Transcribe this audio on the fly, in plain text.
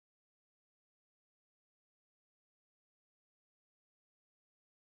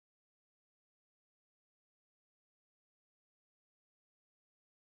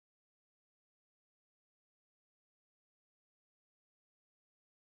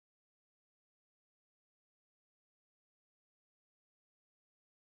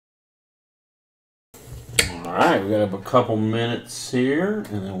Alright, we got a couple minutes here,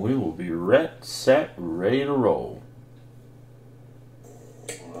 and then we will be set, ready to roll.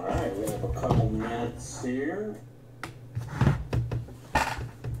 Alright, we have a couple minutes here.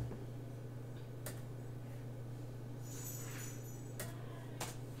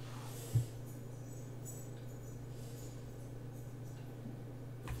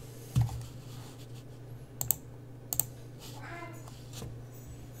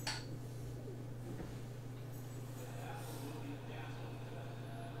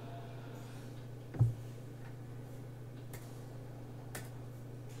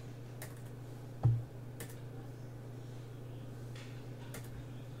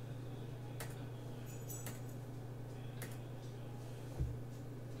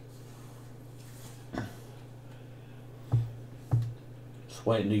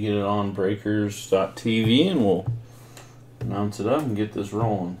 Waiting to get it on breakers.tv, and we'll announce it up and get this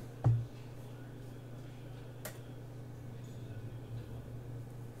rolling.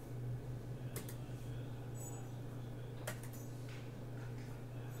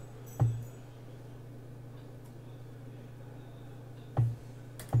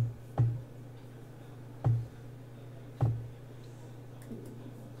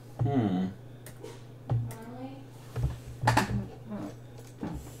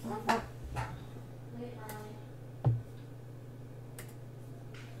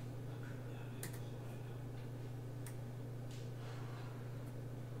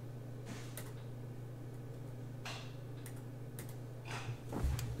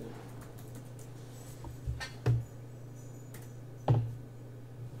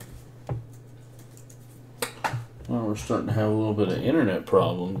 Well, we're starting to have a little bit of internet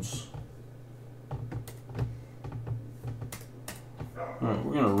problems. Alright,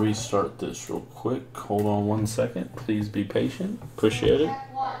 we're going to restart this real quick. Hold on 1 second. Please be patient. Appreciate it.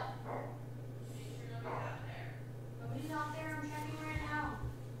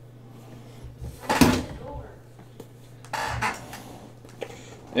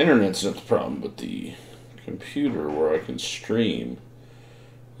 Internet's not the problem, but the computer where I can stream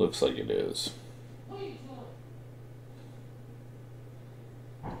looks like it is.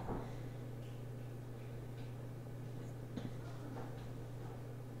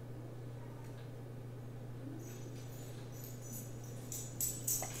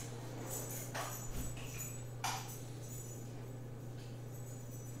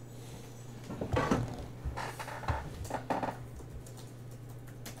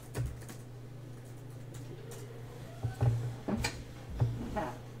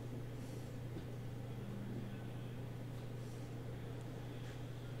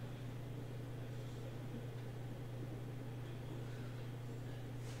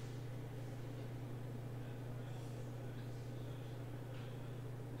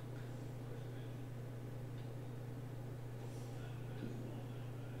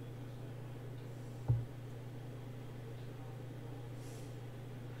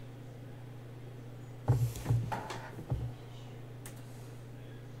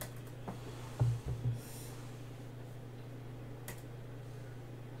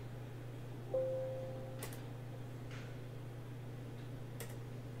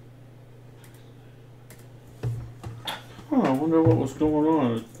 Oh, I wonder what was going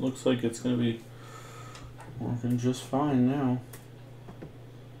on. It looks like it's going to be working just fine now.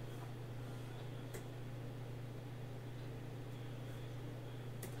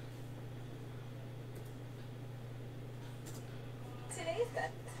 Today's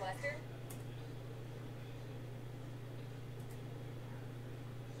best Western.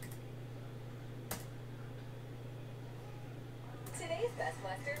 Today's Best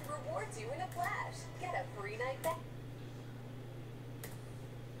Western rewards you in a flash. Get a free night back.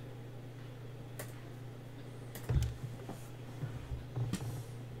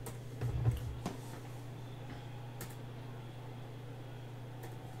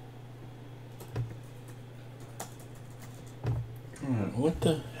 Alright, what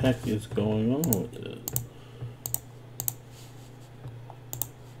the heck is going on with this?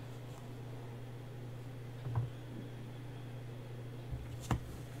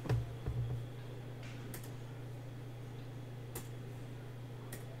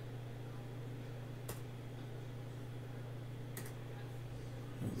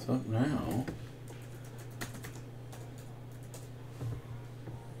 It's up now.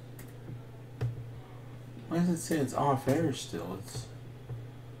 Why does it say it's off air still? It's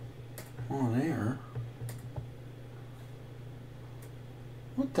on air.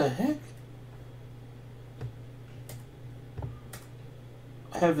 What the heck?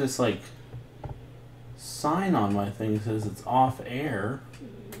 I have this like sign on my thing that says it's off air.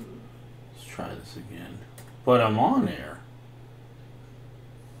 Let's try this again. but I'm on air.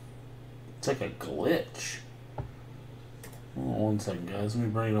 It's like a glitch. Hold on 1 second, guys. Let me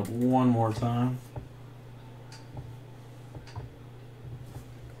bring it up one more time.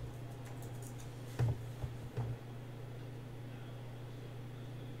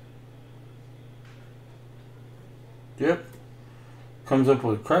 Yep. Comes up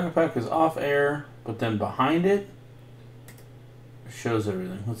with Krackapack is off air, but then behind it shows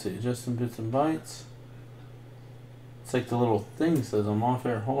everything. Let's see, just some bits and bytes. It's like the little thing says I'm off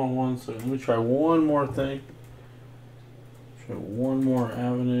air. Hold on 1 second. Let me try one more thing. Try one more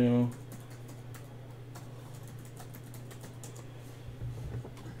avenue.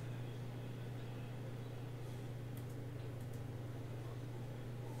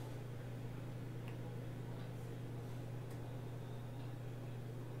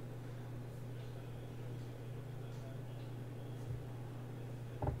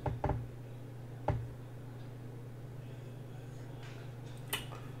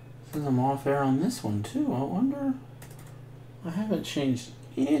 Says I'm off air on this one too. I wonder. I haven't changed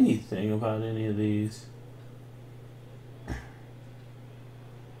anything about any of these.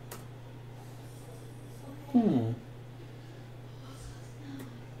 You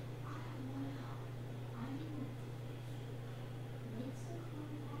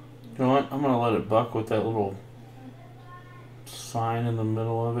know what? I'm gonna let it buck with that little sign in the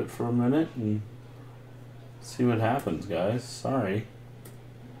middle of it for a minute and see what happens, guys. Sorry.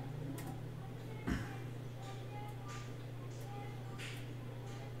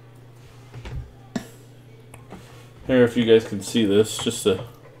 Here, if you guys can see this, just to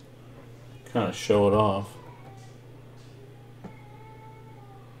kind of show it off.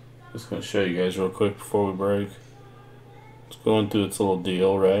 Just going to show you guys real quick before we break. It's going through its little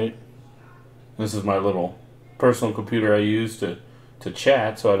deal, right? This is my little personal computer I use to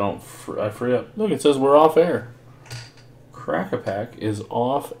chat, so I don't free up. Look, it says we're off air. Krackapack is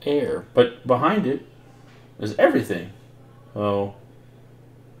off air, but behind it is everything. Oh.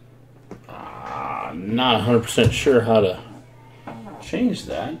 I'm not 100% sure how to change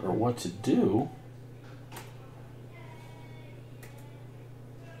that or what to do.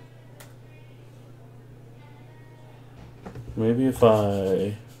 Maybe if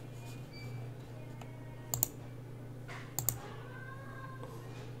I...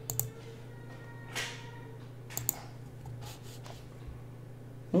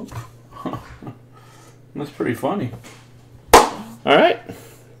 Oop. That's pretty funny. All right.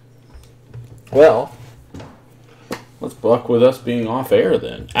 Well, let's buck with us being off air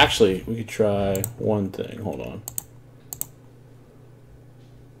then. Actually, we could try one thing. Hold on.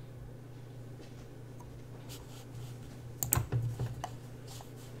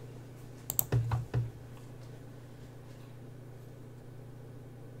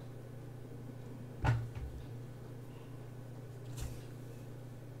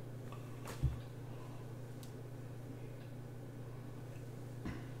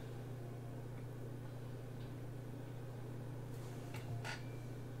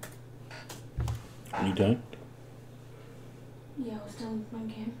 You done? Yeah, I was done with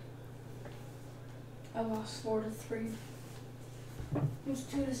my game. I lost 4-3. It was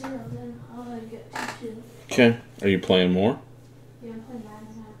 2-0 then. I'll let it get 2-2. Okay. Are you playing more? Yeah, I'm playing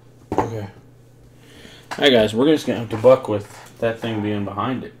that. Okay. Alright guys, we're just going to have to buck with that thing being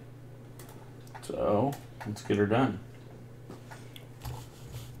behind it. So, let's get her done.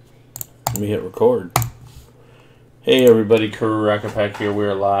 Let me hit record. Hey everybody, Krackapack here.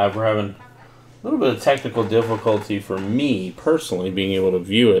 We're live. We're having a little bit of technical difficulty for me, personally, being able to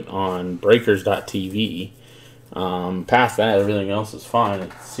view it on breakers.tv. Past that, everything else is fine.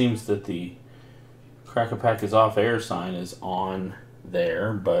 It seems that the Krackapack is off air sign is on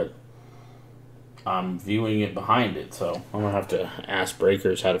there, but I'm viewing it behind it, so I'm going to have to ask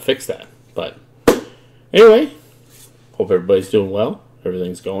Breakers how to fix that. But anyway, hope everybody's doing well.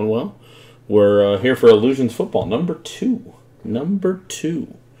 Everything's going well. We're here for Illusions Football, number 2. Number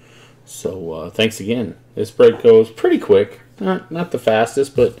 2. So, thanks again. This break goes pretty quick. Not the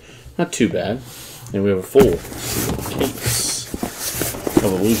fastest, but not too bad. And we have a full case of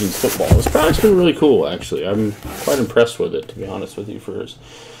Illusions Football. This product's been really cool, actually. I'm quite impressed with it, to be honest with you, for as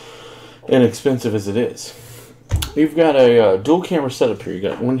inexpensive as it is. We've got a dual camera setup here. You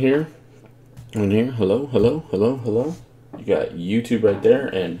got one here, one here. Hello, hello, hello, hello. You got YouTube right there,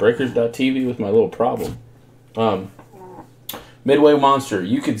 and Breakers.tv with my little problem. Midway Monster,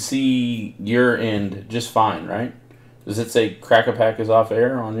 you could see your end just fine, right? Does it say Krackapack is off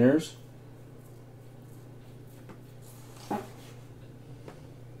air on yours?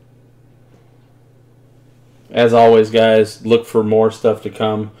 As always, guys, look for more stuff to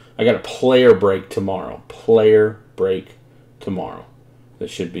come. I got a player break tomorrow. Player break tomorrow. That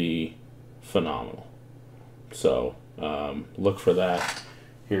should be phenomenal. So look for that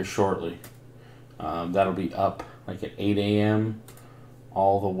here shortly. That'll be up like at 8 a.m.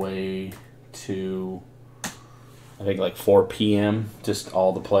 all the way to I think like 4 p.m. Just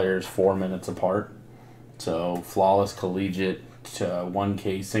all the players 4 minutes apart. So flawless collegiate to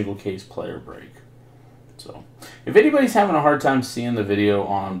 1K single case player break. So if anybody's having a hard time seeing the video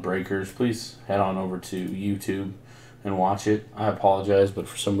on breakers, please head on over to YouTube and watch it. I apologize, but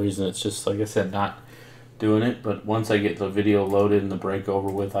for some reason it's just, like I said, not doing it. But once I get the video loaded and the break over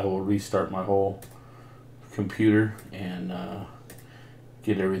with, I will restart my whole computer and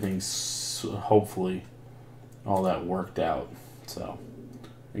get everything hopefully all that worked out. So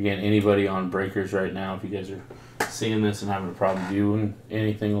again, anybody on breakers right now, if you guys are seeing this and having a problem viewing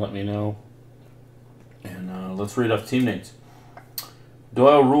anything, let me know. And let's read off teammates.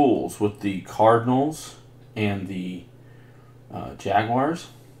 Doyle rules with the Cardinals and the Jaguars.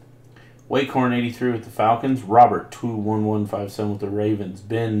 Wakecorn 83 with the Falcons. Robert 21157 with the Ravens.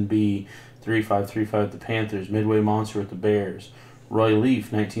 Ben B 3535 with the Panthers. Midway Monster with the Bears. Roy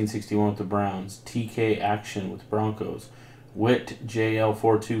Leaf 1961 with the Browns. TK Action with the Broncos. Witt JL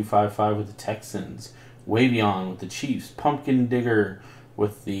 4255 with the Texans. Wavion with the Chiefs. Pumpkin Digger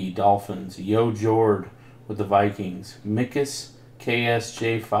with the Dolphins. Yo Jord with the Vikings. Mikus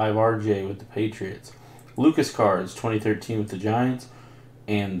KSJ5RJ with the Patriots. Lucas Cards 2013 with the Giants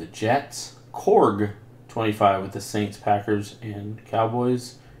and the Jets. Korg 25 with the Saints, Packers, and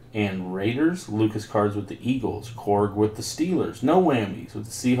Cowboys and Raiders. Lucas Cards with the Eagles. Korg with the Steelers. No whammies with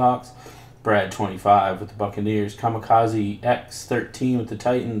the Seahawks. Brad 25 with the Buccaneers. Kamikaze X 13 with the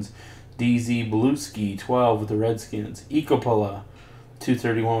Titans. DZ Blueski 12 with the Redskins. Ecopola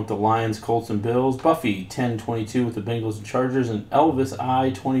 231 with the Lions, Colts, and Bills. Buffy 1022 with the Bengals and Chargers. And Elvis I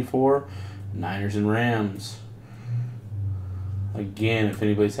 24 Niners and Rams. Again, if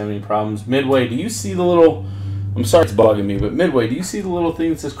anybody's having any problems, Midway, do you see the little? I'm sorry it's bugging me, but Midway, do you see the little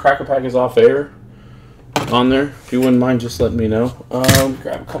thing that says Krackapack is off air on there? If you wouldn't mind, just letting me know.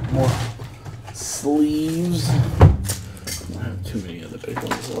 Grab a couple more sleeves. I don't have too many of the big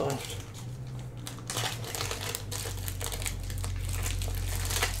ones left.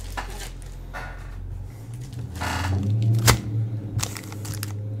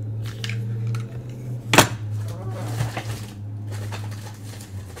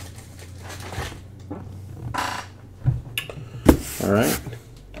 All right,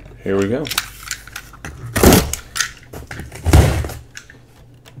 here we go.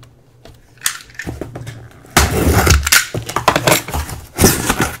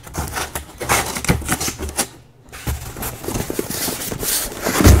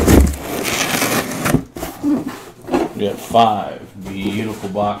 We have 5 beautiful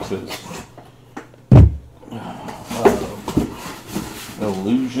boxes of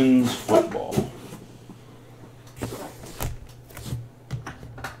Illusions Football.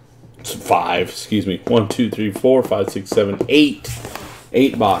 5, excuse me. 1, 2, 3, 4, 5, 6, 7, 8.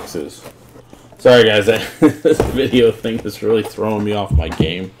 8 boxes. Sorry guys, this video thing is really throwing me off my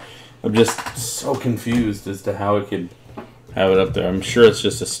game. I'm just so confused as to how it could have it up there. I'm sure it's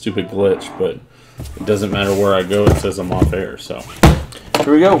just a stupid glitch, but it doesn't matter where I go, it says I'm off air. So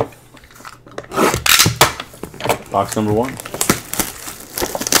here we go. Box number 1.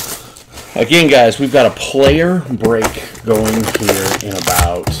 Again guys, we've got a player break going here in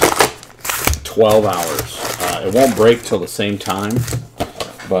about 12 hours. It won't break till the same time,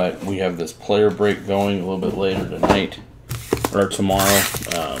 but we have this player break going a little bit later tonight or tomorrow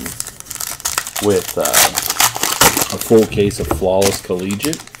with a full case of Flawless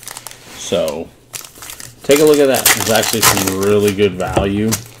Collegiate. So take a look at that. There's actually some really good value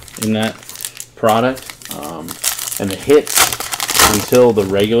in that product. And the hits until the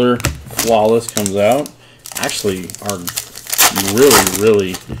regular Flawless comes out actually are really,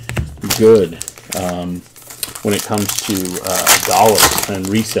 really good when it comes to dollars and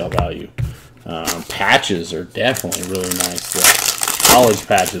resale value. Patches are definitely really nice. The college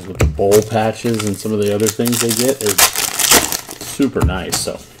patches with the bowl patches and some of the other things they get is super nice.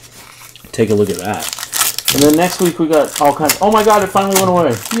 So take a look at that. And then next week we got all kinds. Oh my God! It finally went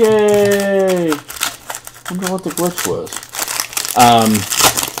away! Yay! I wonder what the glitch was.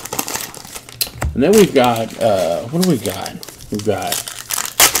 And then we've got what do we got? We've got.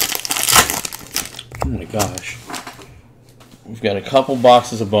 Oh my gosh. We've got a couple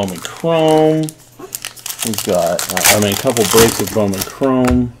boxes of Bowman Chrome. We've got, a couple breaks of Bowman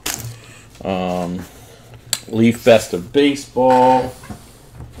Chrome. Leaf Best of Baseball.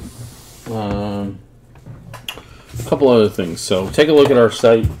 a couple other things. So take a look at our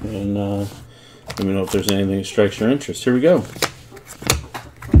site and let me know if there's anything that strikes your interest. Here we go.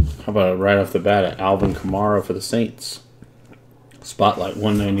 How about right off the bat at Alvin Kamara for the Saints? Spotlight,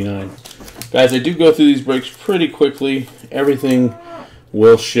 $1.99. Guys, I do go through these breaks pretty quickly. Everything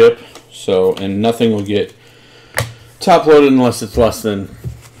will ship, so and nothing will get top loaded unless it's less than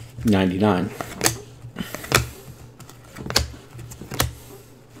 99.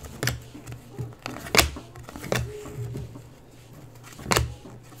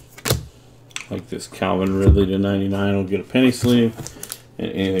 Like this Calvin Ridley to 99 will get a penny sleeve,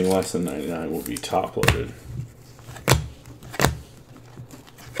 and anything less than 99 will be top loaded.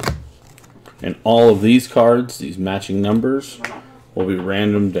 And all of these cards, these matching numbers, will be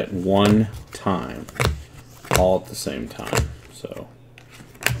randomed at one time, all at the same time. So,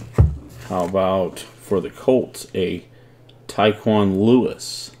 how about for the Colts, a Tyquan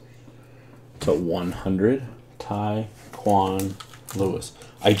Lewis to 100. Tyquan Lewis.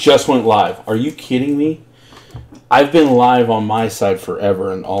 I just went live. Are you kidding me? I've been live on my side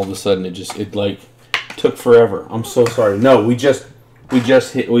forever, and all of a sudden it like took forever. I'm so sorry. No, we just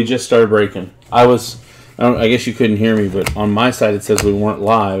started breaking. I guess you couldn't hear me, but on my side it says we weren't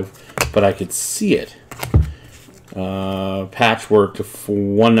live, but I could see it. Patchwork to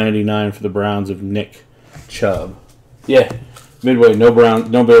 $1.99 for the Browns of Nick Chubb. Yeah, midway, no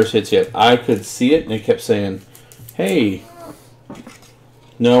Bears hits yet. I could see it, and it kept saying, "Hey,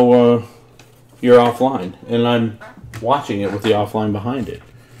 no, you're offline," and I'm watching it with the offline behind it.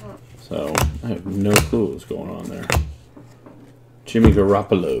 So I have no clue what's going on there. Jimmy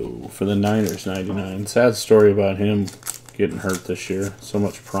Garoppolo for the Niners, 99. Sad story about him getting hurt this year. So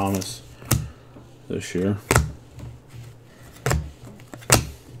much promise this year.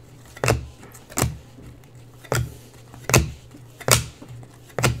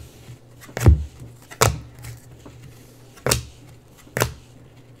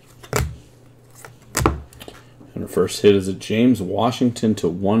 And the first hit is a James Washington to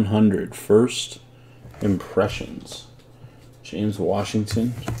 100. First impressions. James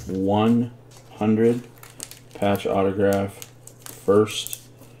Washington, 100. Patch autograph. First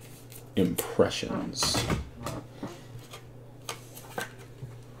impressions.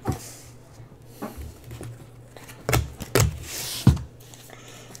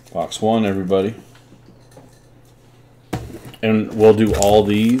 Box 1, everybody. And we'll do all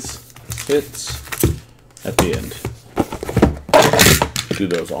these hits at the end. Do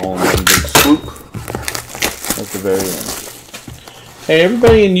those all in one big swoop at the very end. Hey,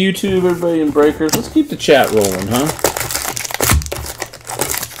 everybody in YouTube, everybody in Breakers, let's keep the chat rolling, huh?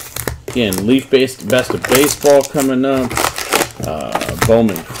 Again, Leaf-based Best of Baseball coming up.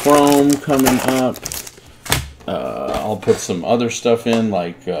 Bowman Chrome coming up. I'll put some other stuff in,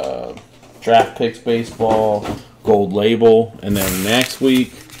 like Draft Picks Baseball, Gold Label, and then next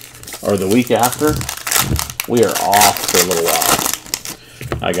week, or the week after, we are off for a little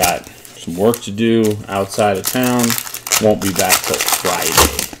while. I got some work to do outside of town. Won't be back till Friday.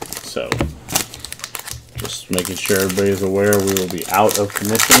 So, just making sure everybody is aware we will be out of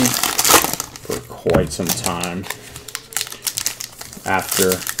commission for quite some time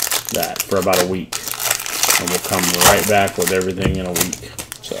after that, for about a week. And we'll come right back with everything in a week.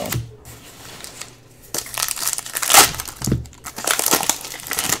 So,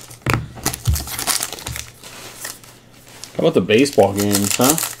 how about the baseball games,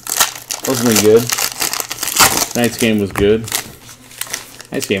 huh? Those have been good. Tonight's game was good.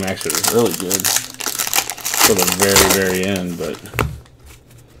 Tonight's game actually was really good. Till the very, very end, but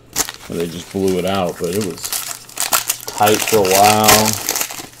they just blew it out. But it was tight for a while.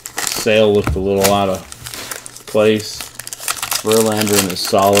 Sale looked a little out of place. Verlander in his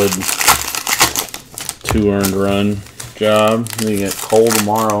solid 2 earned run job. He get Cole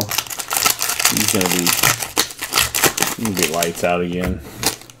tomorrow. He's gonna be lights out again.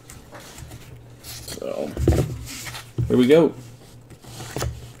 So here we go.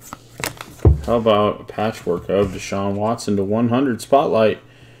 How about a patchwork of Deshaun Watson to 100 Spotlight,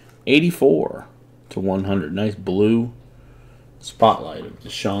 84 to 100. Nice blue Spotlight of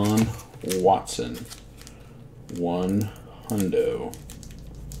Deshaun Watson, 100.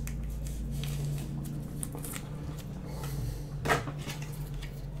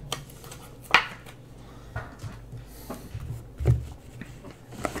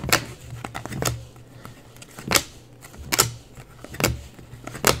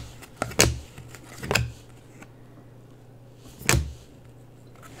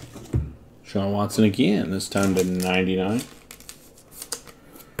 Deshaun Watson again, this time to 99.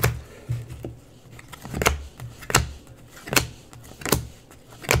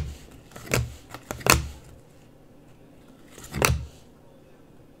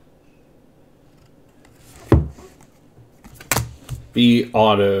 Be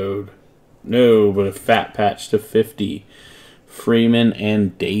autoed. No, but a fat patch to 50. Freeman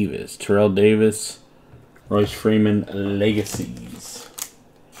and Davis. Terrell Davis, Royce Freeman Legacies.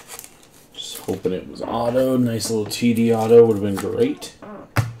 Just hoping it was auto. Nice little TD auto would have been great.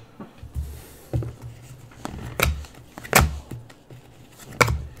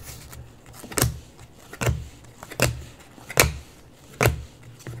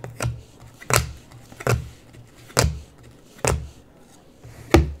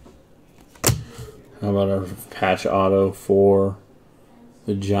 How about our patch auto for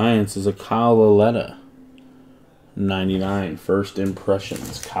the Giants is a Kyle Lauletta. 99. First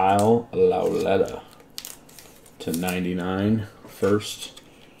impressions. Kyle Lauletta to 99. First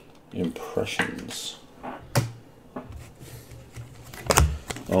impressions.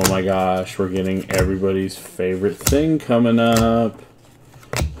 Oh my gosh, we're getting everybody's favorite thing coming up.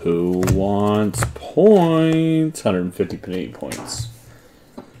 Who wants points? 150 Panini points.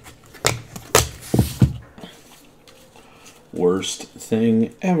 Worst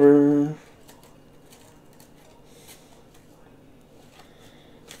thing ever.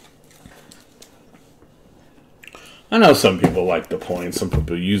 I know some people like the points, some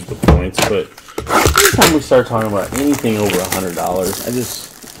people use the points, but anytime we start talking about anything over $100,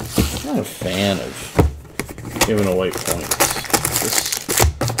 I'm not a fan of giving away points. Just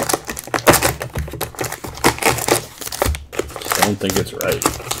don't think it's right.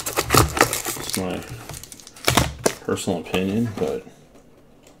 It's my personal opinion, but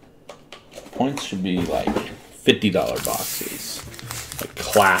points should be like $50 boxes, like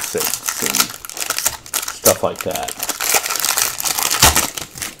classics and stuff like that.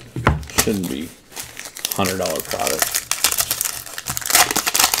 Shouldn't be $100 products.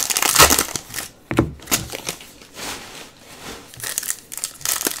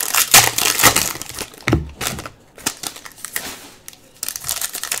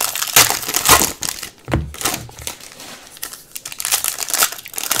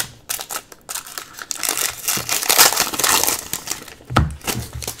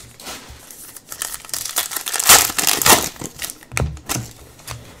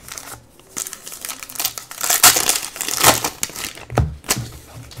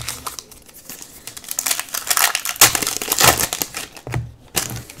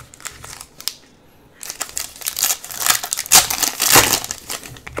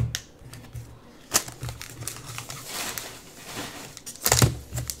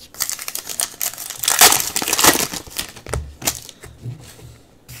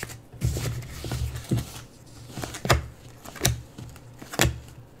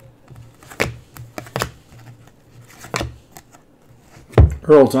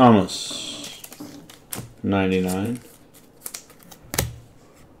 Earl Thomas, 99.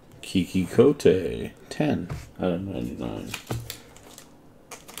 Kiki Kote, 10 out of 99.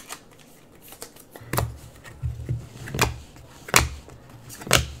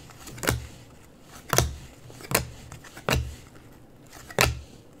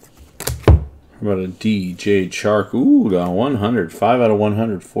 How about a DJ Chark? Ooh, the 100. 5 out of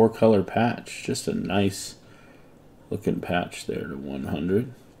 100. 4-color patch. Just a nice looking patch there to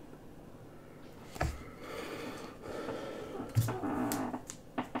 100.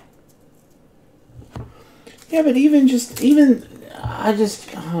 Yeah, but I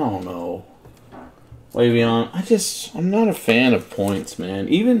don't know. Le'Veon, I'm not a fan of points, man.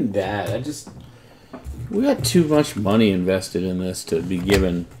 Even that, we got too much money invested in this to be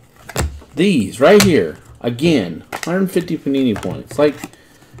given these right here. Again, 150 Panini points. Like,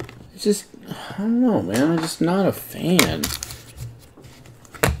 it's just, I don't know, man. I'm just not a fan.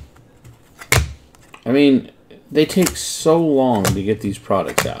 I mean, they take so long to get these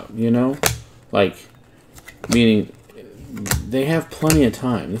products out, you know? Like, meaning they have plenty of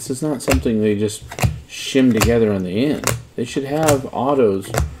time. This is not something they just shim together on the end. They should have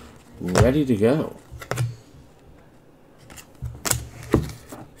autos ready to go.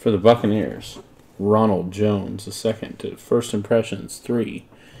 For the Buccaneers, Ronald Jones, the second to first impressions, 3/99.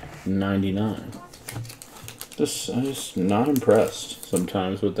 I'm just not impressed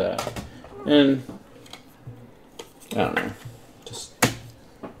sometimes with that. And I don't know.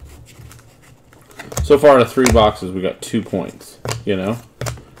 So far out of 3 boxes, we got 2 points, you know?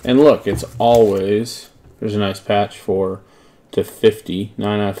 And look, it's always, there's a nice patch to 50,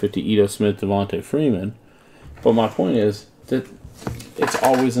 9 out of 50, Ito Smith, Devontae Freeman. But my point is that it's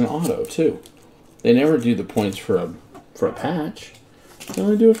always an auto, too. They never do the points for a patch. They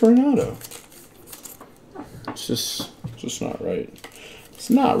only do it for an auto. It's just not right. It's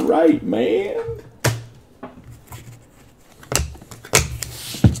not right, man.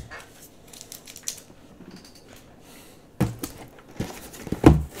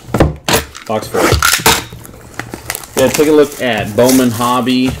 Box 4. Yeah, take a look at Bowman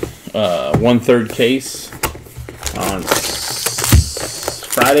Hobby 1/3 case on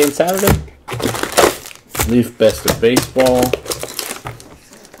Friday and Saturday. Leaf Best of Baseball.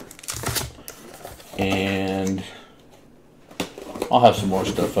 And I'll have some more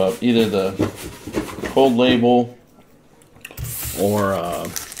stuff up. Either the cold label or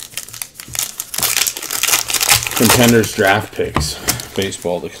Contenders Draft Picks.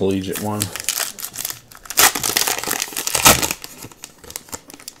 Baseball, the collegiate one.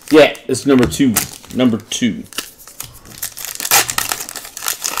 Yeah, it's number 2. Number 2.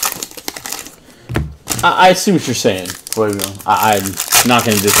 I see what you're saying. I'm not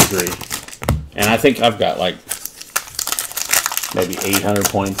going to disagree. And I think I've got like maybe 800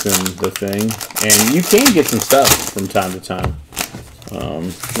 points in the thing. And you can get some stuff from time to time.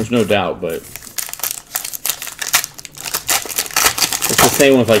 There's no doubt, but it's the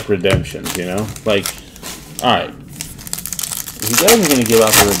same with like redemptions, you know? Like, alright. If you guys are going to give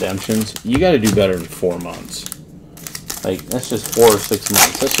out the redemptions, you got to do better than 4 months. Like, that's just 4 or 6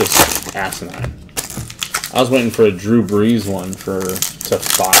 months. That's just asinine. I was waiting for a Drew Brees one to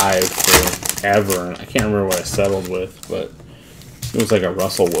 5 forever, and I can't remember what I settled with, but it was like a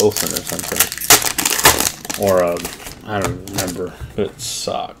Russell Wilson or something. Or a, I don't remember, but it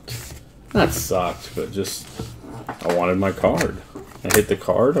sucked. Not sucked, but just, I wanted my card. I hit the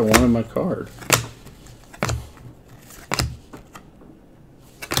card, I wanted my card.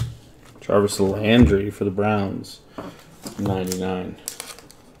 Jarvis Landry for the Browns, 99.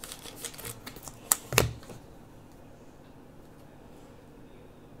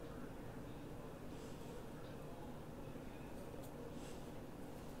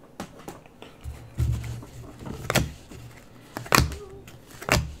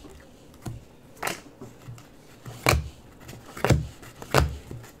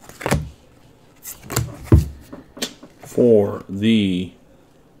 For the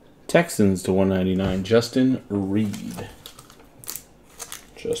Texans to 199, Justin Reed.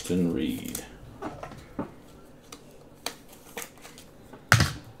 Justin Reed.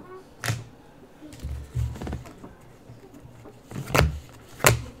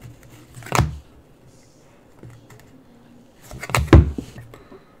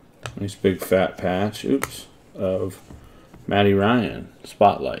 Nice big fat patch, oops, of Matty Ryan.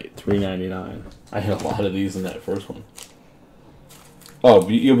 Spotlight, $3.99. I had a lot of these in that first one. Oh,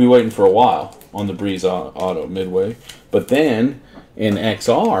 you'll be waiting for a while on the Breeze Auto Midway. But then, in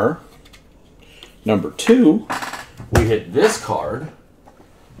XR, number 2, we hit this card,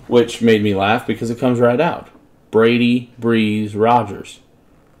 which made me laugh because it comes right out. Brady, Breeze, Rogers.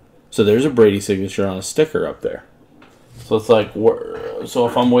 So there's a Brady signature on a sticker up there. So it's like, so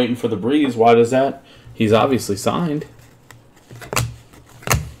if I'm waiting for the Breeze, why does that? He's obviously signed.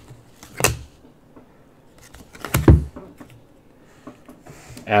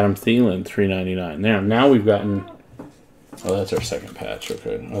 Adam Thielen, $3.99. Now we've gotten... Oh, that's our second patch.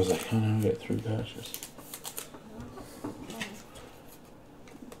 Okay. I was like, oh, now we got 3 patches.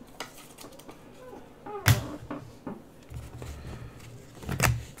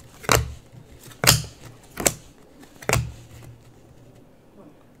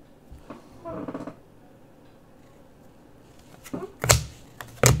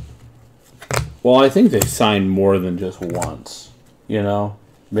 Well, I think they signed more than just once, you know?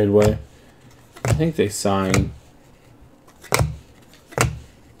 Midway. I think they sign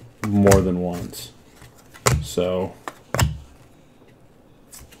more than once. So,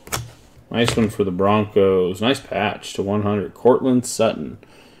 nice one for the Broncos. Nice patch to 100. Cortland Sutton.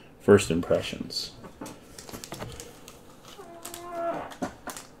 First impressions.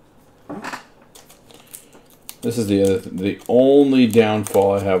 This is the only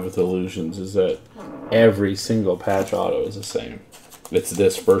downfall I have with Illusions is that every single patch auto is the same. It's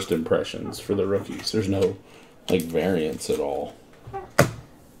this first impressions for the rookies. There's no, like, variance at all.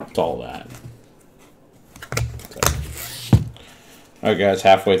 It's all that. So. Alright, guys,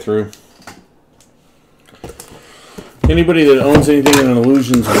 halfway through. Anybody that owns anything in an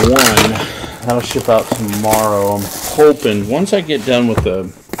Illusions 1, that'll ship out tomorrow. I'm hoping, once I get done with the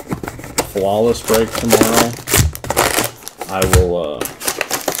Flawless break tomorrow, I will,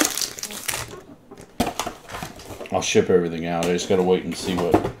 I'll ship everything out. I just got to wait and see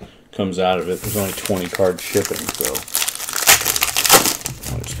what comes out of it. There's only 20 cards shipping, so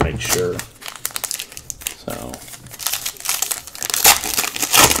I'll just make sure. So,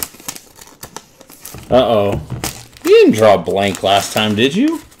 uh-oh. You didn't draw blank last time, did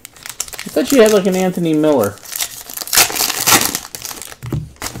you? I thought you had like an Anthony Miller.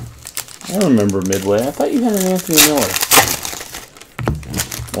 I remember Midway. I thought you had an Anthony Miller.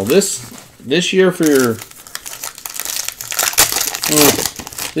 Well, this this year for your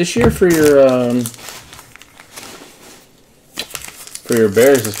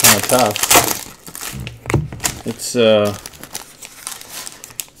Bears is kind of tough. It's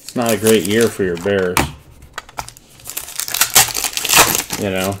not a great year for your Bears. You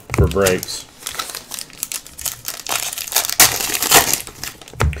know, for breaks.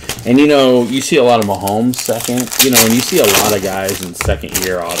 And you know, you see a lot of Mahomes second. You know, and you see a lot of guys in second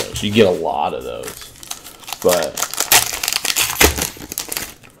year autos. You get a lot of those. But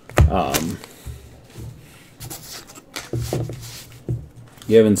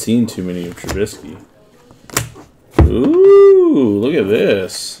you haven't seen too many of Trubisky. Ooh, look at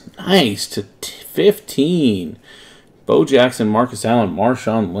this. Nice to 15. Bo Jackson, Marcus Allen,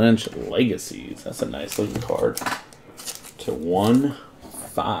 Marshawn Lynch, Legacies. That's a nice looking card. To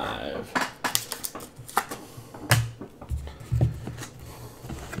 1/5.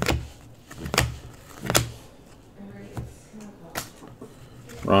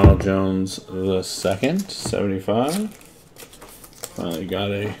 Ronald Jones the second, 75. Finally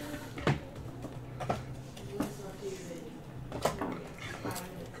got a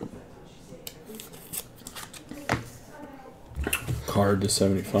card to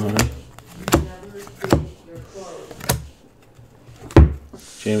 75.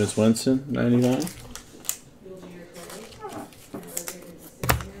 Jameis Winston, 99.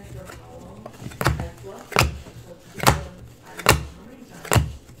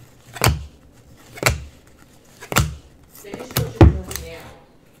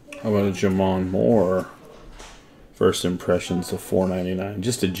 How about a Jamon Moore? First impressions to 4.99.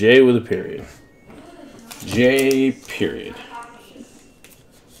 Just a J with a period. J period.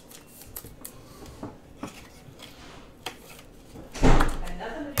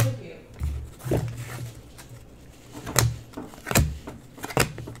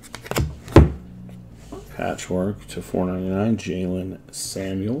 Patchwork to 4.99. Jalen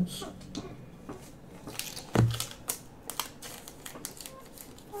Samuels.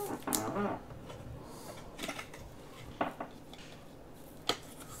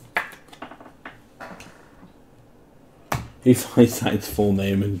 He finally signs full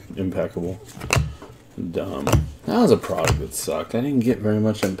name and impeccable. Dumb. That was a product that sucked. I didn't get very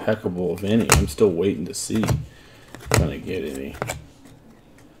much impeccable of any. I'm still waiting to see if I'm gonna get any.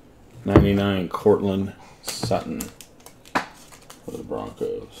 99 Cortland Sutton for the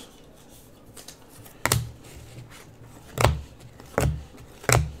Broncos.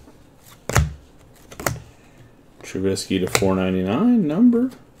 Trubisky to 4.99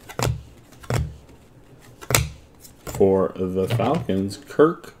 number. For the Falcons,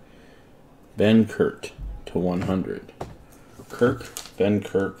 Kirk Benkert to 100. Kirk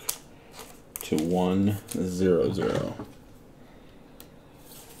Benkert to 100.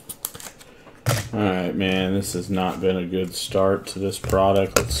 Alright, man, this has not been a good start to this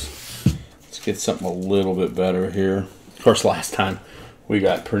product. Let's get something a little bit better here. Of course, last time we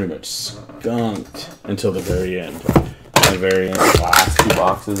got pretty much skunked until the very end. At the very end, the last two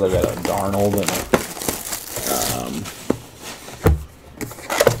boxes, I got a Darnold and a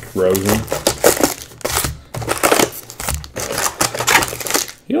Rosen.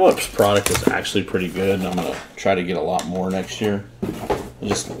 You know what product is actually pretty good, and I'm going to try to get a lot more next year. I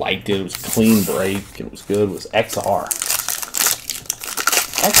just liked it. It was clean break, and it was good. It was XR.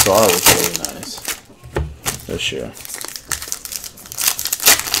 XR was really nice this year.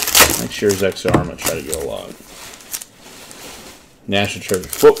 Next year's XR, I'm going to try to get a lot. National Treasure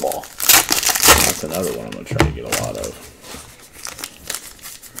Football. That's another one I'm going to try to get a lot of.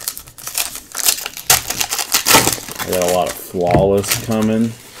 I got a lot of Flawless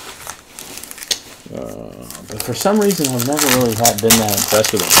coming. But for some reason, I've never really been that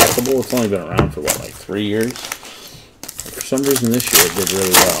impressed with Impeccable. It's only been around for, what, like 3 years? But for some reason this year, it did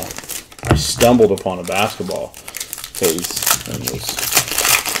really well. I stumbled upon a basketball case and was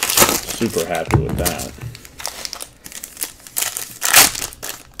super happy with that.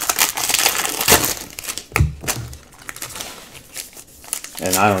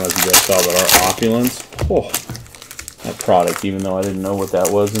 And I don't know if you guys saw, but our Opulence, that product, even though I didn't know what that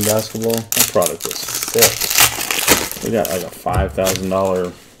was in basketball, that product was sick. We got like a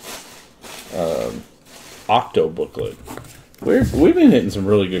 $5,000 Octo booklet. We've been hitting some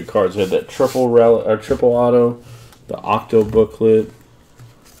really good cards. We had that triple auto, the Octo booklet,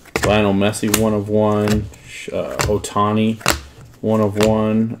 Lionel Messi 1/1, Otani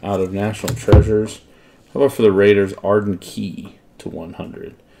 1/1 out of National Treasures. How about for the Raiders, Arden Key to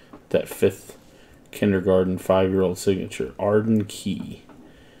 100. That 5th kindergarten 5-year-old signature, Arden Key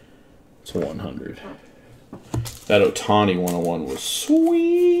to 100. That Otani 1/1 was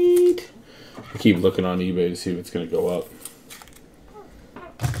sweet. I keep looking on eBay to see if it's going to go up.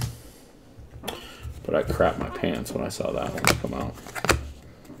 But I crapped my pants when I saw that one come out.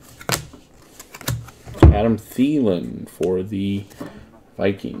 Adam Thielen for the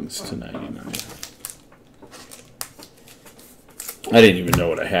Vikings to 99. I didn't even know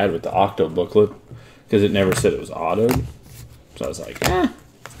what I had with the Octo booklet because it never said it was autoed. So I was like,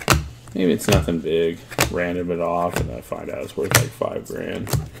 maybe it's nothing big. Random it off, and I find out it's worth like $5 grand.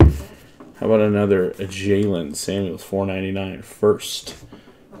 How about another Jalen Samuels, $4.99 first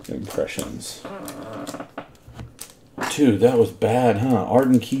impressions. Dude, that was bad, huh?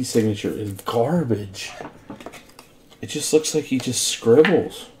 Arden Key signature is garbage. It just looks like he just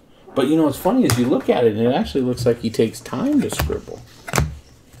scribbles. But you know what's funny is you look at it and it actually looks like he takes time to scribble.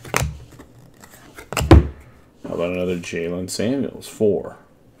 How about another Jalen Samuels,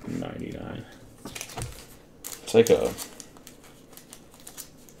 $4.99. It's like a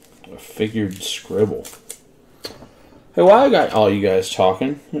figured scribble. Hey, while I got all you guys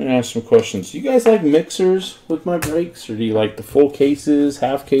talking, I'm going to ask some questions. Do you guys like mixers with my breaks? Or do you like the full cases,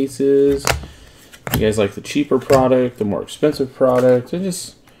 half cases? You guys like the cheaper product, the more expensive product?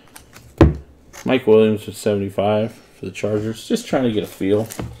 Mike Williams with 75 for the Chargers. Just trying to get a feel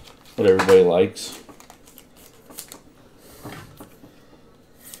what everybody likes.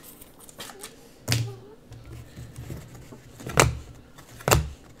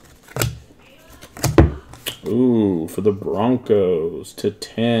 Ooh, for the Broncos to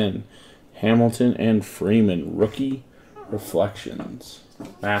 10. Hamilton and Freeman. Rookie reflections.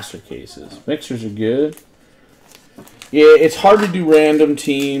 Master cases. Mixers are good. Yeah, it's hard to do random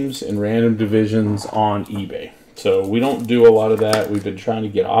teams and random divisions on eBay. So we don't do a lot of that. We've been trying to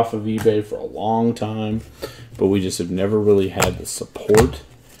get off of eBay for a long time, but we just have never really had the support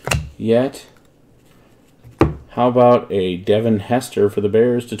yet. How about a Devin Hester for the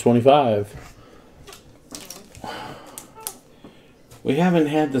Bears to 25? We haven't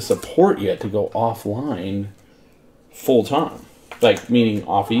had the support yet to go offline full time. Like, meaning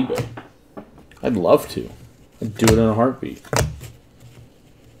off eBay. I'd love to. I'd do it in a heartbeat.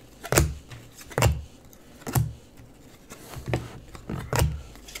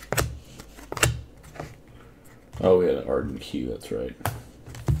 Oh, we had an Arden Key, that's right.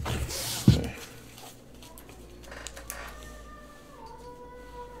 Okay.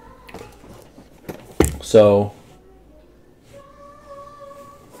 So,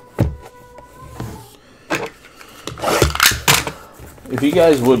 if you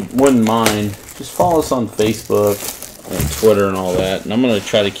guys wouldn't mind, just follow us on Facebook and Twitter and all that. And I'm going to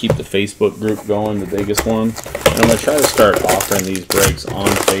try to keep the Facebook group going, the biggest one. And I'm going to try to start offering these breaks on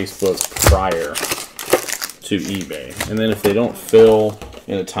Facebook prior to eBay. And then if they don't fill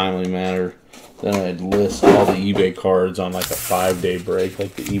in a timely manner, then I'd list all the eBay cards on like a 5-day break,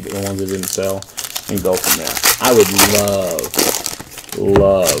 like the ones that didn't sell, and go from there. I would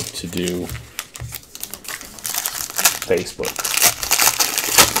love to do Facebook.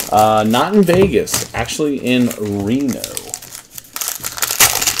 Not in Vegas, actually in Reno,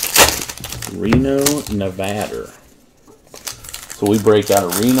 Nevada. So we break out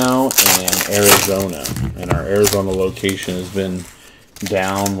of Reno and Arizona, and our Arizona location has been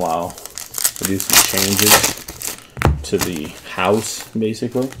down while we do some changes to the house,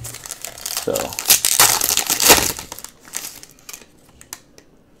 basically. So,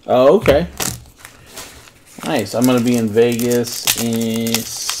 oh, okay, nice. I'm gonna be in Vegas in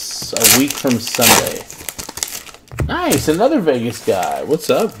a week from Sunday. Nice, another Vegas guy. What's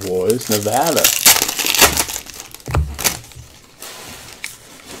up, boys? Nevada.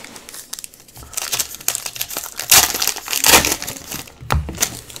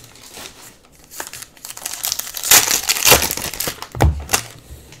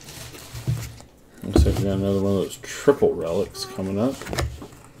 Looks like we got another one of those triple relics coming up.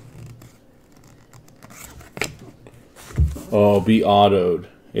 Oh, be autoed.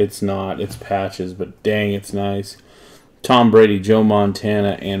 It's not. It's patches, but dang, it's nice. Tom Brady, Joe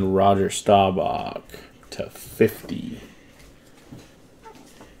Montana, and Roger Staubach to 50.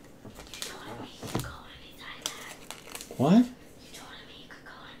 What? You told him he could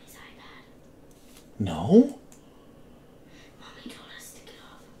go on his iPad. No? Mommy told us to get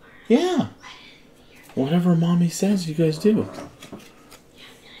off of her. Yeah. Whatever Mommy says, you guys do.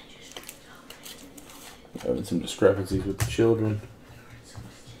 Having some discrepancies with the children.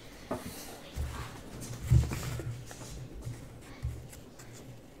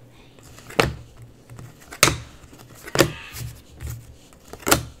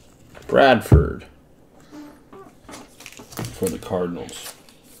 Bradford for the Cardinals.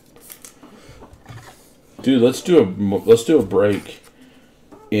 Dude, let's do a break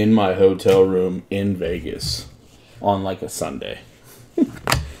in my hotel room in Vegas on like a Sunday.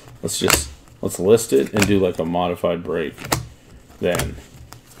 Let's list it and do like a modified break. Then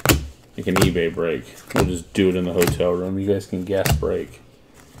like an eBay break. We'll just do it in the hotel room. You guys can guess break.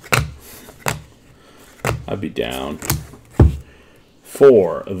 I'd be down.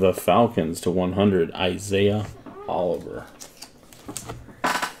 For the Falcons to 100, Isaiah Oliver.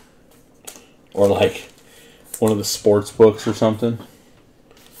 Or like one of the sports books or something.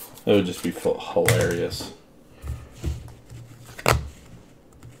 It would just be hilarious.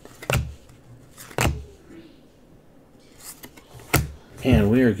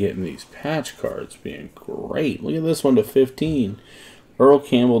 Man, we are getting these patch cards being great. Look at this one to 15. Earl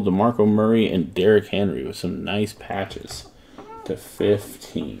Campbell, DeMarco Murray, and Derrick Henry with some nice patches to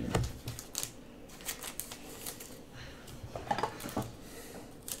 15.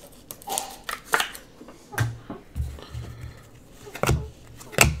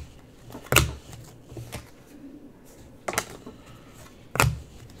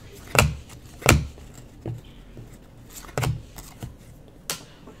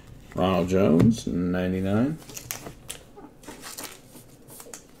 Ronald Jones, 99.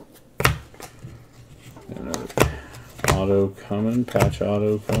 Another auto coming, patch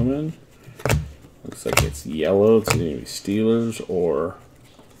auto coming. Looks like it's yellow. It's going to be Steelers or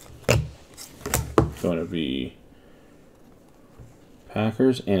going to be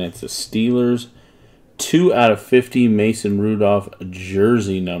Packers. And it's a Steelers 2 out of 50 Mason Rudolph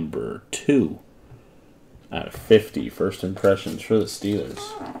jersey number 2 out of 50. First impressions for the Steelers.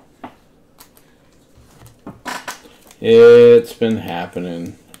 It's been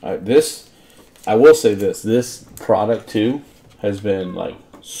happening. I will say this product too has been like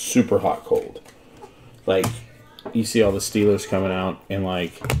super hot cold. Like you see all the Steelers coming out and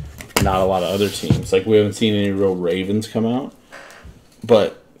like not a lot of other teams. Like we haven't seen any real Ravens come out.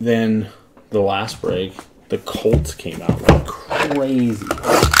 But then the last break, the Colts came out like crazy.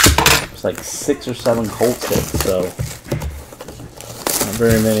 It's like 6 or 7 Colts hits, so not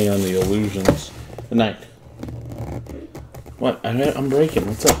very many on the illusions. Good night. What? I'm breaking.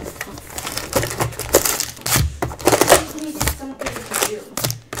 What's up?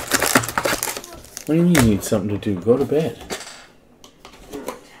 What do you mean you need something to do? Go to bed.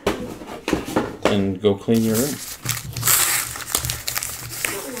 And go clean your room.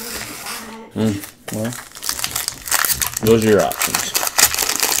 Well, those are your options.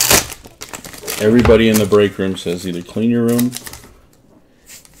 Everybody in the break room says either clean your room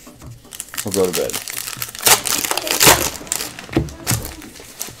or go to bed.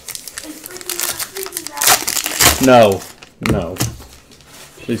 No. No.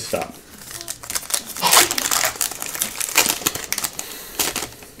 Please stop.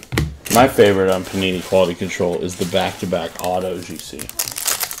 My favorite on Panini Quality Control is the back-to-back autos you see.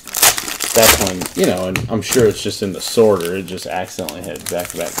 That's when, you know, and I'm sure it's just in the sorter, it just accidentally had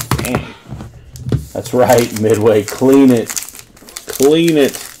back-to-back. Dang. That's right, Midway. Clean it. Clean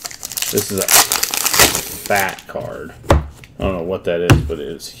it. This is a fat card. I don't know what that is, but it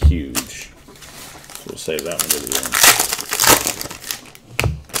is huge. So we'll save that one to the end.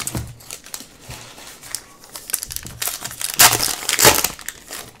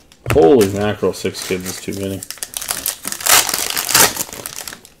 Holy mackerel, 6 kids is too many.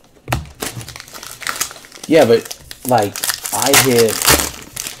 Yeah, but, like, I hit...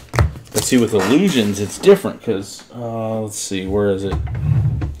 Let's see, with Illusions, it's different, because... let's see, where is it?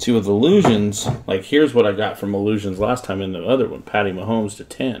 See, with Illusions, like, here's what I got from Illusions last time in the other one. Patty Mahomes to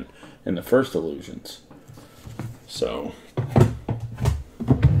 10 in the first Illusions. So...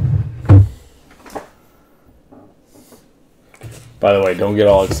 By the way, don't get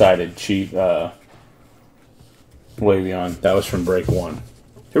all excited, Chief. Wavy on. That was from break 1.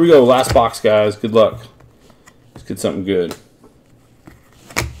 Here we go. Last box, guys. Good luck. Let's get something good.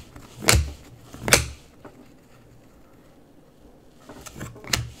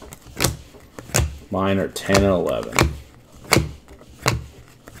 Mine are 10 and 11.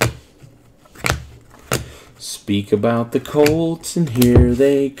 Speak about the Colts, and here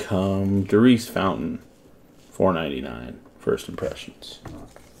they come. Darius Fountain, $4.99. First impressions.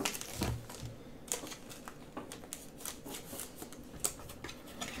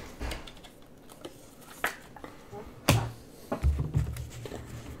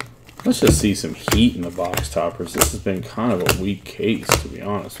 Let's just see some heat in the box toppers. This has been kind of a weak case, to be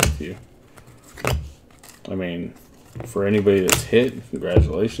honest with you. I mean, for anybody that's hit,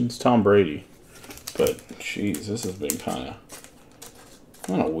 congratulations. Tom Brady. But, jeez, this has been kind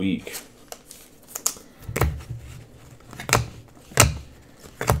of weak.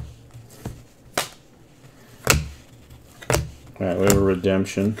 Alright, we have a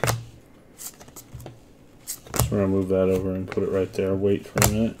redemption. So we're going to move that over and put it right there. Wait for a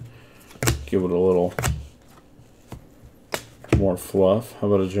minute. Give it a little more fluff. How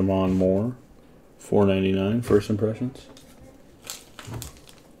about a Jamon Moore? $4.99. First impressions.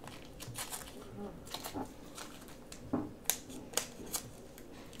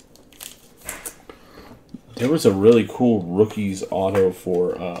 There was a really cool rookies auto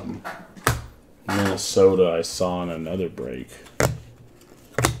for Minnesota I saw in another break.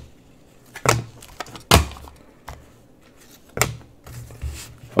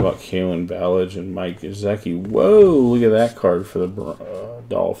 How about Kalen Ballage and Mike Gesicki? Whoa, look at that card for the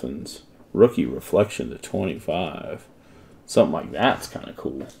Dolphins. Rookie reflection to 25. Something like that's kind of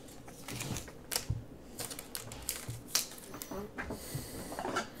cool.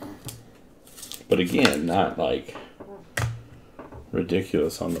 But again, not like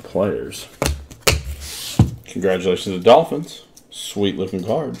ridiculous on the players. Congratulations to the Dolphins. Sweet looking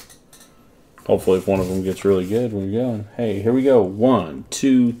card. Hopefully if one of them gets really good, we're going. Hey, here we go. 1,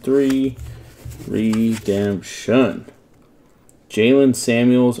 2, 3. Redemption. Jalen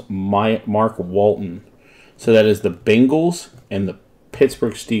Samuels, Mark Walton. So that is the Bengals and the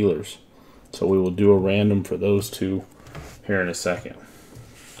Pittsburgh Steelers. So we will do a random for those two here in a second.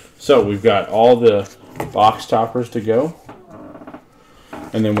 So we've got all the box toppers to go.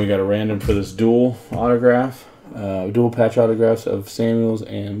 And then we got a random for this dual autograph. Dual patch autographs of Samuels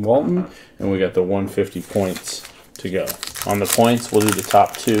and Walton. And we got the 150 points to go. On the points, we'll do the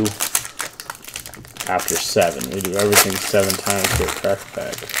top two after 7. We do everything 7 times here at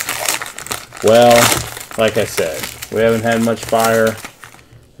Krackapack. Well, like I said, we haven't had much fire.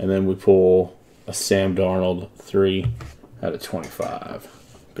 And then we pull a Sam Darnold 3 out of 25.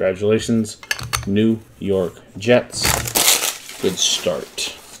 Congratulations, New York Jets. Good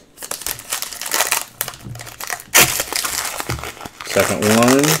start. Second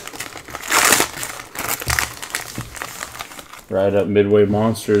one. Right up Midway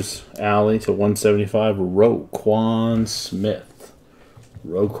Monsters alley to 175. Roquan Smith.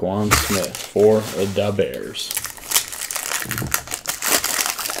 Roquan Smith for the Bears.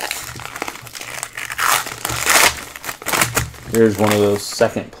 Here's one of those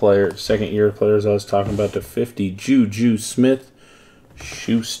second year players I was talking about, to 50. Juju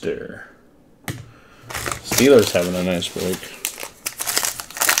Smith-Schuster. Steelers having a nice break.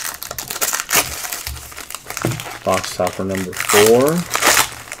 Box topper number 4.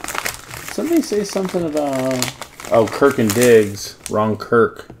 Somebody say something about... Oh, Kirk and Diggs. Wrong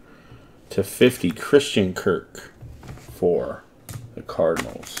Kirk. To 50. Christian Kirk for the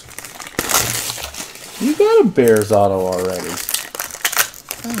Cardinals. You got a Bears auto already.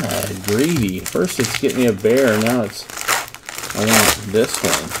 Ah, greedy. First it's get me a bear, now it's... I want this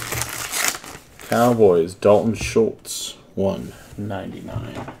one. Cowboys, Dalton Schultz.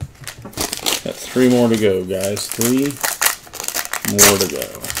 $1.99. Got 3 more to go, guys. 3 more to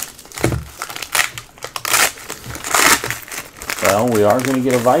go. Well, we are going to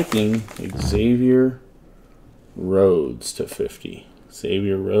get a Viking. Xavier Rhodes to 50.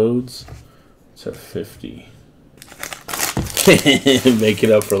 Xavier Rhodes to 50. Make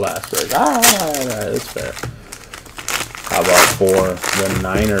it up for last break. That's fair. How about for the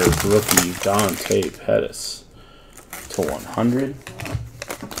Niners rookie Dante Pettis to 100.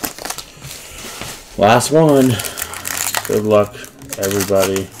 Last one. Good luck,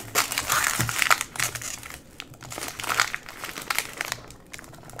 everybody.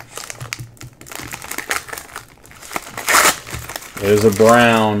 It is a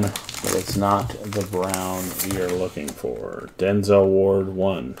brown, but it's not the brown you're looking for. Denzel Ward,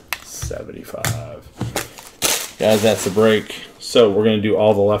 175. Guys, that's the break. So we're going to do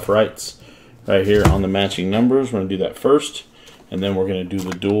all the left-rights right here on the matching numbers. We're going to do that first. And then we're going to do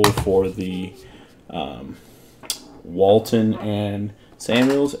the duel for the Walton and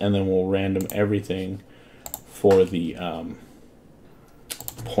Samuels. And then we'll random everything for the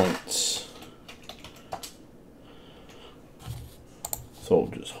points. So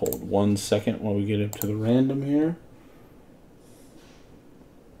we'll just hold 1 second while we get up to the random here.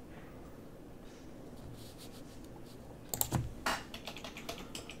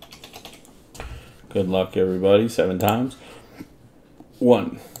 Good luck, everybody. 7 times.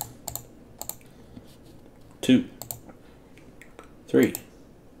 1, 2, 3,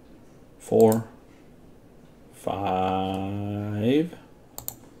 4, 5,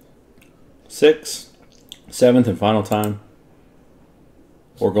 6, 7th and final time.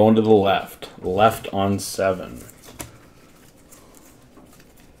 We're going to the left. Left on 7.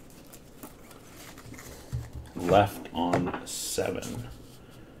 Left on 7.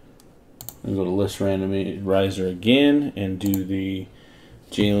 I'm going to go to list randomizer again and do the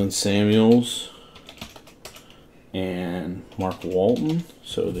Jalen Samuels and Mark Walton.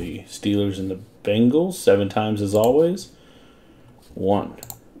 So the Steelers and the Bengals, 7 times as always. 1,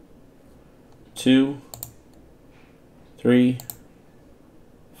 2, 3,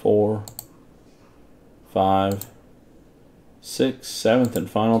 4, 5, 6, 7th and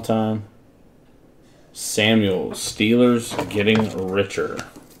final time. Samuels, Steelers getting richer.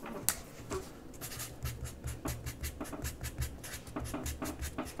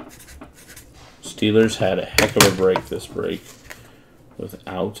 Steelers had a heck of a break this break,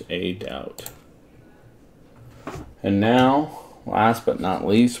 without a doubt. And now, last but not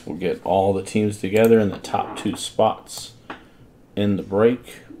least, we'll get all the teams together in the top 2 spots in the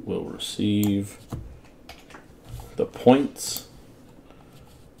break. Will receive the points.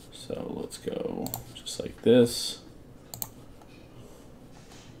 So let's go just like this.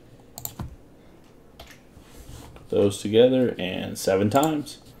 Put those together and 7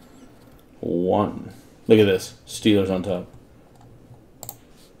 times. 1. Look at this. Steelers on top.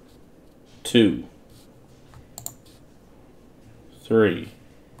 2. 3.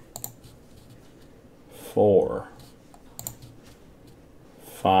 4.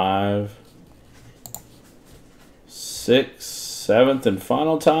 5. 6. 7th and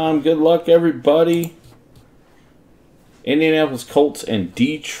final time. Good luck, everybody. Indianapolis Colts and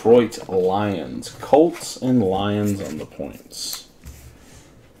Detroit Lions. Colts and Lions on the points.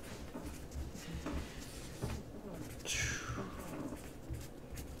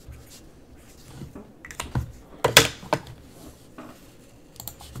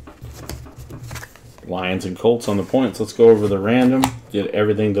 Lions and Colts on the points. Let's go over the random. Get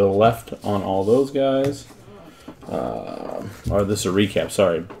everything to the left on all those guys. Or this is a recap,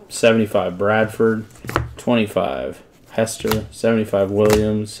 sorry. 75 Bradford, 25 Hester, 75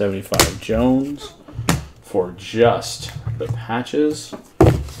 Williams, 75 Jones. For just the patches,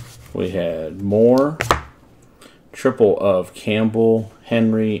 we had Moore, triple of Campbell,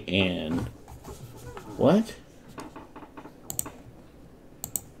 Henry, and what?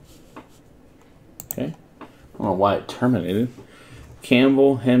 Okay. I don't know why it terminated.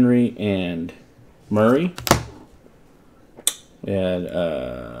 Campbell, Henry, and Murray. We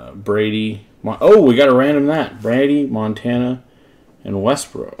had Brady. Oh, we got to random that. Brady, Montana, and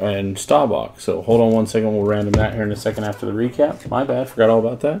Westbrook, and Staubach. So hold on one second. We'll random that here in a second after the recap. My bad. Forgot all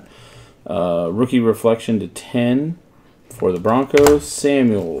about that. Rookie reflection to 10 for the Broncos.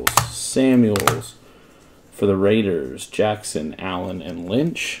 Samuels for the Raiders. Jackson, Allen, and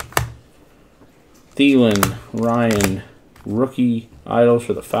Lynch. Thielen, Ryan, rookie idols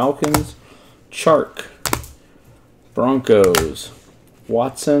for the Falcons. Chark, Broncos,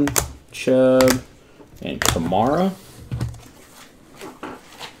 Watson, Chubb, and Kamara.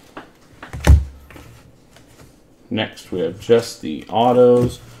 Next, we have just the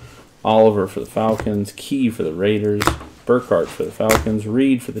autos. Oliver for the Falcons, Key for the Raiders, Burkhardt for the Falcons,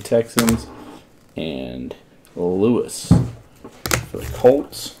 Reed for the Texans, and Lewis for the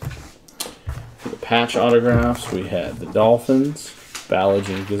Colts. For the patch autographs, we had the Dolphins, Ballage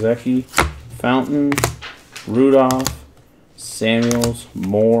and Gazeki, Fountain, Rudolph, Samuels,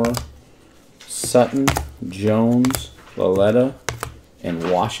 Moore, Sutton, Jones, Laletta,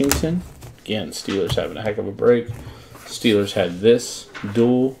 and Washington. Again, Steelers having a heck of a break. Steelers had this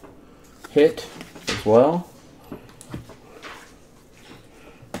dual hit as well.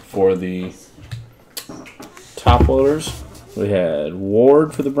 For the top loaders, we had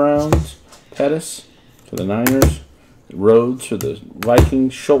Ward for the Browns, Pettis for the Niners, Rhodes for the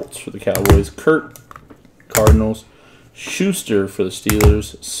Vikings, Schultz for the Cowboys, Kurt, Cardinals, Schuster for the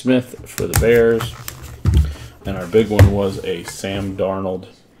Steelers, Smith for the Bears, and our big one was a Sam Darnold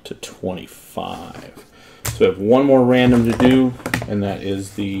to 25. So we have one more random to do, and that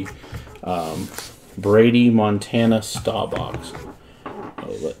is the Brady Montana Staubach. So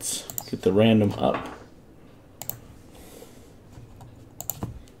let's get the random up.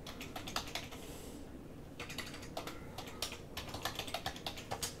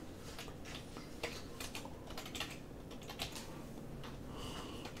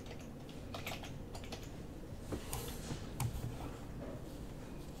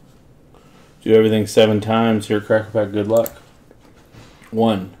 Do everything 7 times here, Krackapack. Good luck.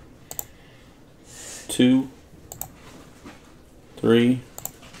 1, 2, 3,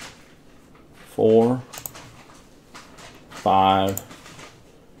 4, 5,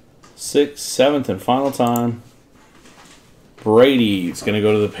 6, 7th and final time. Brady's going to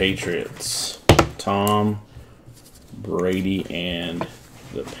go to the Patriots. Tom Brady and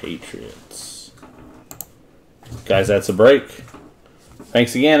the Patriots. Guys, that's a break.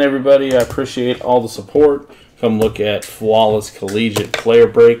 Thanks again, everybody. I appreciate all the support. Come look at Flawless Collegiate Player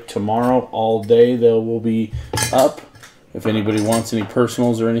Break tomorrow all day. They will be up. If anybody wants any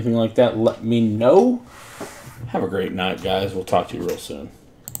personals or anything like that, let me know. Have a great night, guys. We'll talk to you real soon.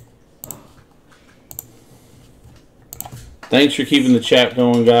 Thanks for keeping the chat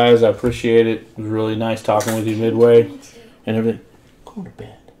going, guys. I appreciate it. It was really nice talking with you midway and everything. Go to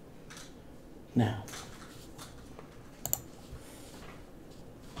bed now.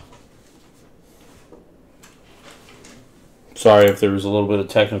 Sorry if there was a little bit of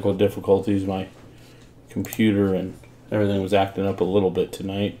technical difficulties. My computer and everything was acting up a little bit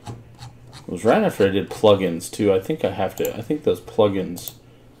tonight. It was right after I did plugins too. I think those plugins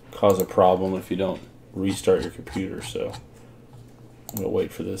cause a problem if you don't restart your computer. So I'm gonna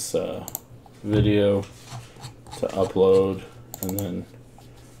wait for this video to upload, and then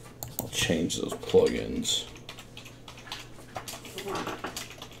I'll change those plugins.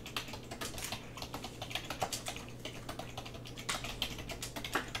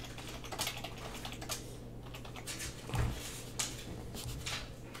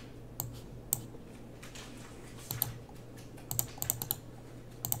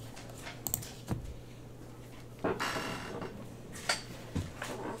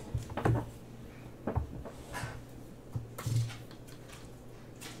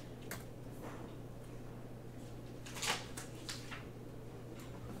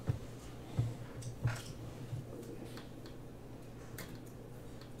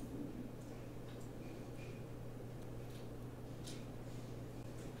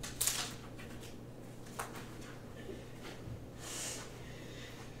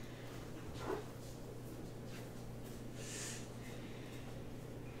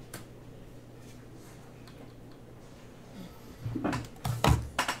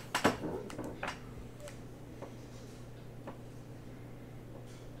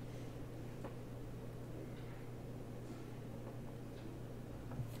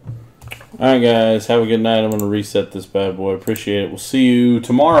 Alright guys, have a good night. I'm going to reset this bad boy. Appreciate it. We'll see you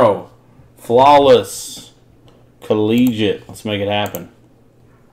tomorrow. Flawless Collegiate. Let's make it happen.